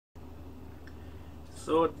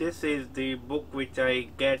So this is the book which I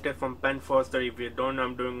get from Penn Foster. If you don't know,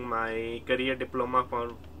 I'm doing my career diploma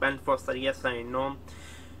for Penn Foster. Yes, I know.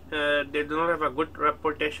 They do not have a good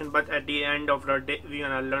reputation, but at the end of the day, we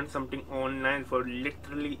gonna learn something online for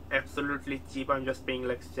literally absolutely cheap. I'm just paying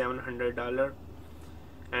like $700,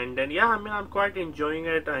 and then yeah, I mean I'm quite enjoying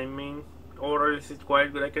it. I mean overall this is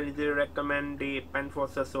quite good. I can easily recommend the Penn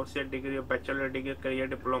Foster Associate Degree or Bachelor Degree Career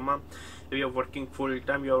Diploma. If you're working full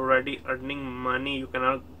time, you're already earning money, you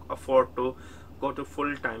cannot afford to go to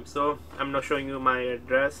full time. So I'm not showing you my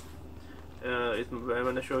address. I'm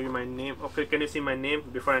gonna show you my name. Okay, can you see my name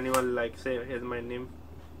before anyone like say here's my name?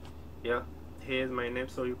 Yeah, here's my name,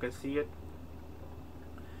 so you can see it.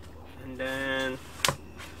 And then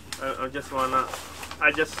I just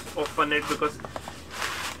open it because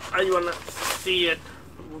I wanna see it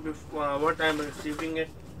before what I'm receiving it.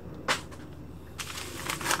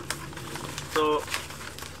 So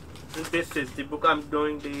this is the book. I'm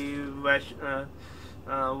doing the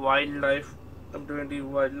wildlife. I'm doing the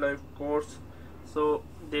wildlife course. So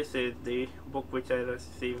this is the book which I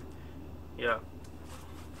received. Yeah,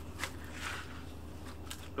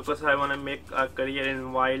 because I wanna make a career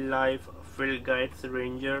in wildlife, field guides,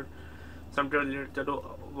 ranger, something related to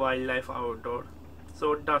wildlife outdoor.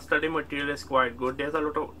 So the study material is quite good. There's a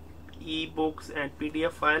lot of e-books and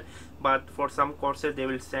PDF file, but for some courses they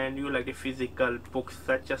will send you like a physical books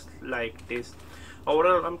such as like this.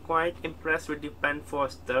 Overall, I'm quite impressed with the Penn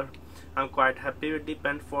Foster. I'm quite happy with the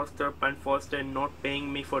Penn Foster. Penn Foster not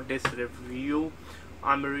paying me for this review.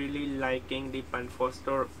 I'm really liking the Penn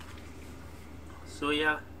Foster. So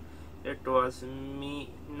yeah, it was me,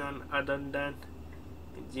 none other than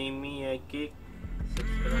Jimmy Geek.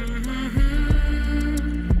 Subscribe.